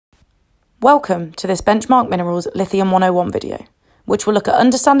Welcome to this Benchmark Minerals Lithium 101 video, which will look at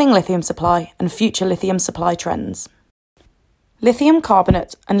understanding lithium supply and future lithium supply trends. Lithium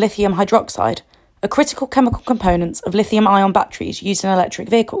carbonate and lithium hydroxide are critical chemical components of lithium-ion batteries used in electric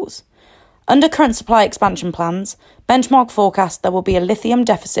vehicles. Under current supply expansion plans, Benchmark forecasts there will be a lithium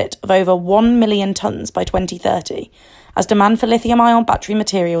deficit of over 1 million tonnes by 2030, as demand for lithium-ion battery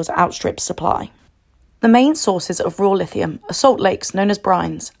materials outstrips supply. The main sources of raw lithium are salt lakes known as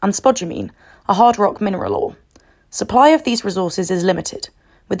brines and spodumene, a hard rock mineral ore. Supply of these resources is limited,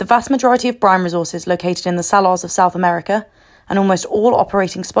 with the vast majority of brine resources located in the salars of South America and almost all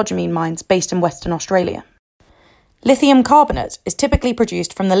operating spodumene mines based in Western Australia. Lithium carbonate is typically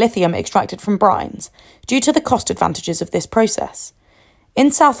produced from the lithium extracted from brines due to the cost advantages of this process. In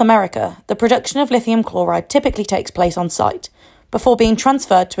South America, the production of lithium chloride typically takes place on site, before being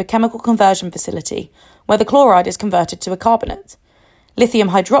transferred to a chemical conversion facility where the chloride is converted to a carbonate. Lithium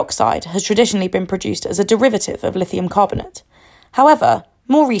hydroxide has traditionally been produced as a derivative of lithium carbonate. However,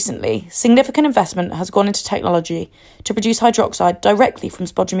 more recently, significant investment has gone into technology to produce hydroxide directly from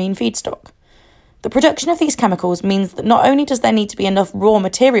spodumene feedstock. The production of these chemicals means that not only does there need to be enough raw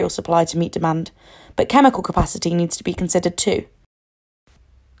material supply to meet demand, but chemical capacity needs to be considered too.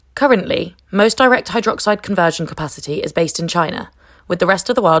 Currently, most direct hydroxide conversion capacity is based in China, with the rest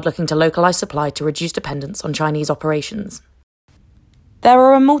of the world looking to localise supply to reduce dependence on Chinese operations. There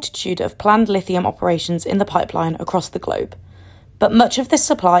are a multitude of planned lithium operations in the pipeline across the globe, but much of this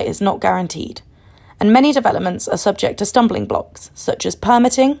supply is not guaranteed, and many developments are subject to stumbling blocks such as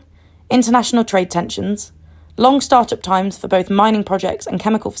permitting, international trade tensions, long startup times for both mining projects and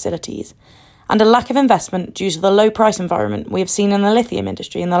chemical facilities, and a lack of investment due to the low price environment we have seen in the lithium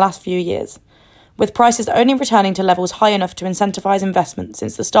industry in the last few years, with prices only returning to levels high enough to incentivise investment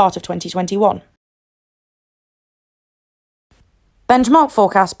since the start of 2021. Benchmark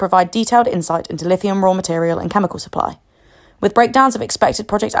forecasts provide detailed insight into lithium raw material and chemical supply, with breakdowns of expected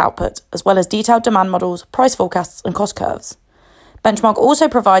project output, as well as detailed demand models, price forecasts and cost curves. Benchmark also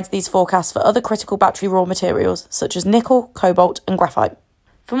provides these forecasts for other critical battery raw materials such as nickel, cobalt and graphite.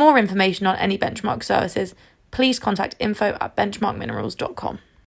 For more information on any Benchmark services, please contact info@benchmarkminerals.com.